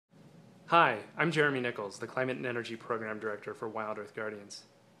Hi, I'm Jeremy Nichols, the Climate and Energy Program Director for Wild Earth Guardians.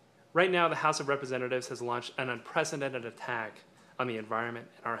 Right now, the House of Representatives has launched an unprecedented attack on the environment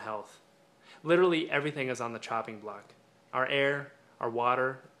and our health. Literally everything is on the chopping block. Our air, our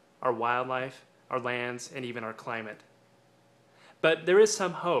water, our wildlife, our lands, and even our climate. But there is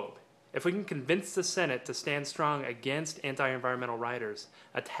some hope. If we can convince the Senate to stand strong against anti-environmental riders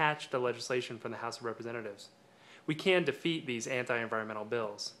attached to legislation from the House of Representatives, we can defeat these anti-environmental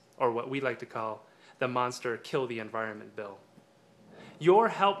bills, or what we like to call the monster Kill the Environment bill. Your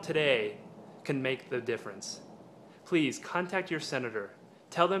help today can make the difference. Please contact your senator,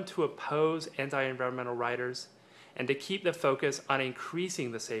 tell them to oppose anti-environmental riders, and to keep the focus on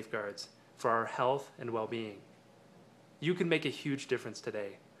increasing the safeguards for our health and well-being. You can make a huge difference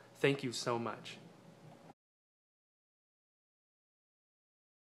today. Thank you so much.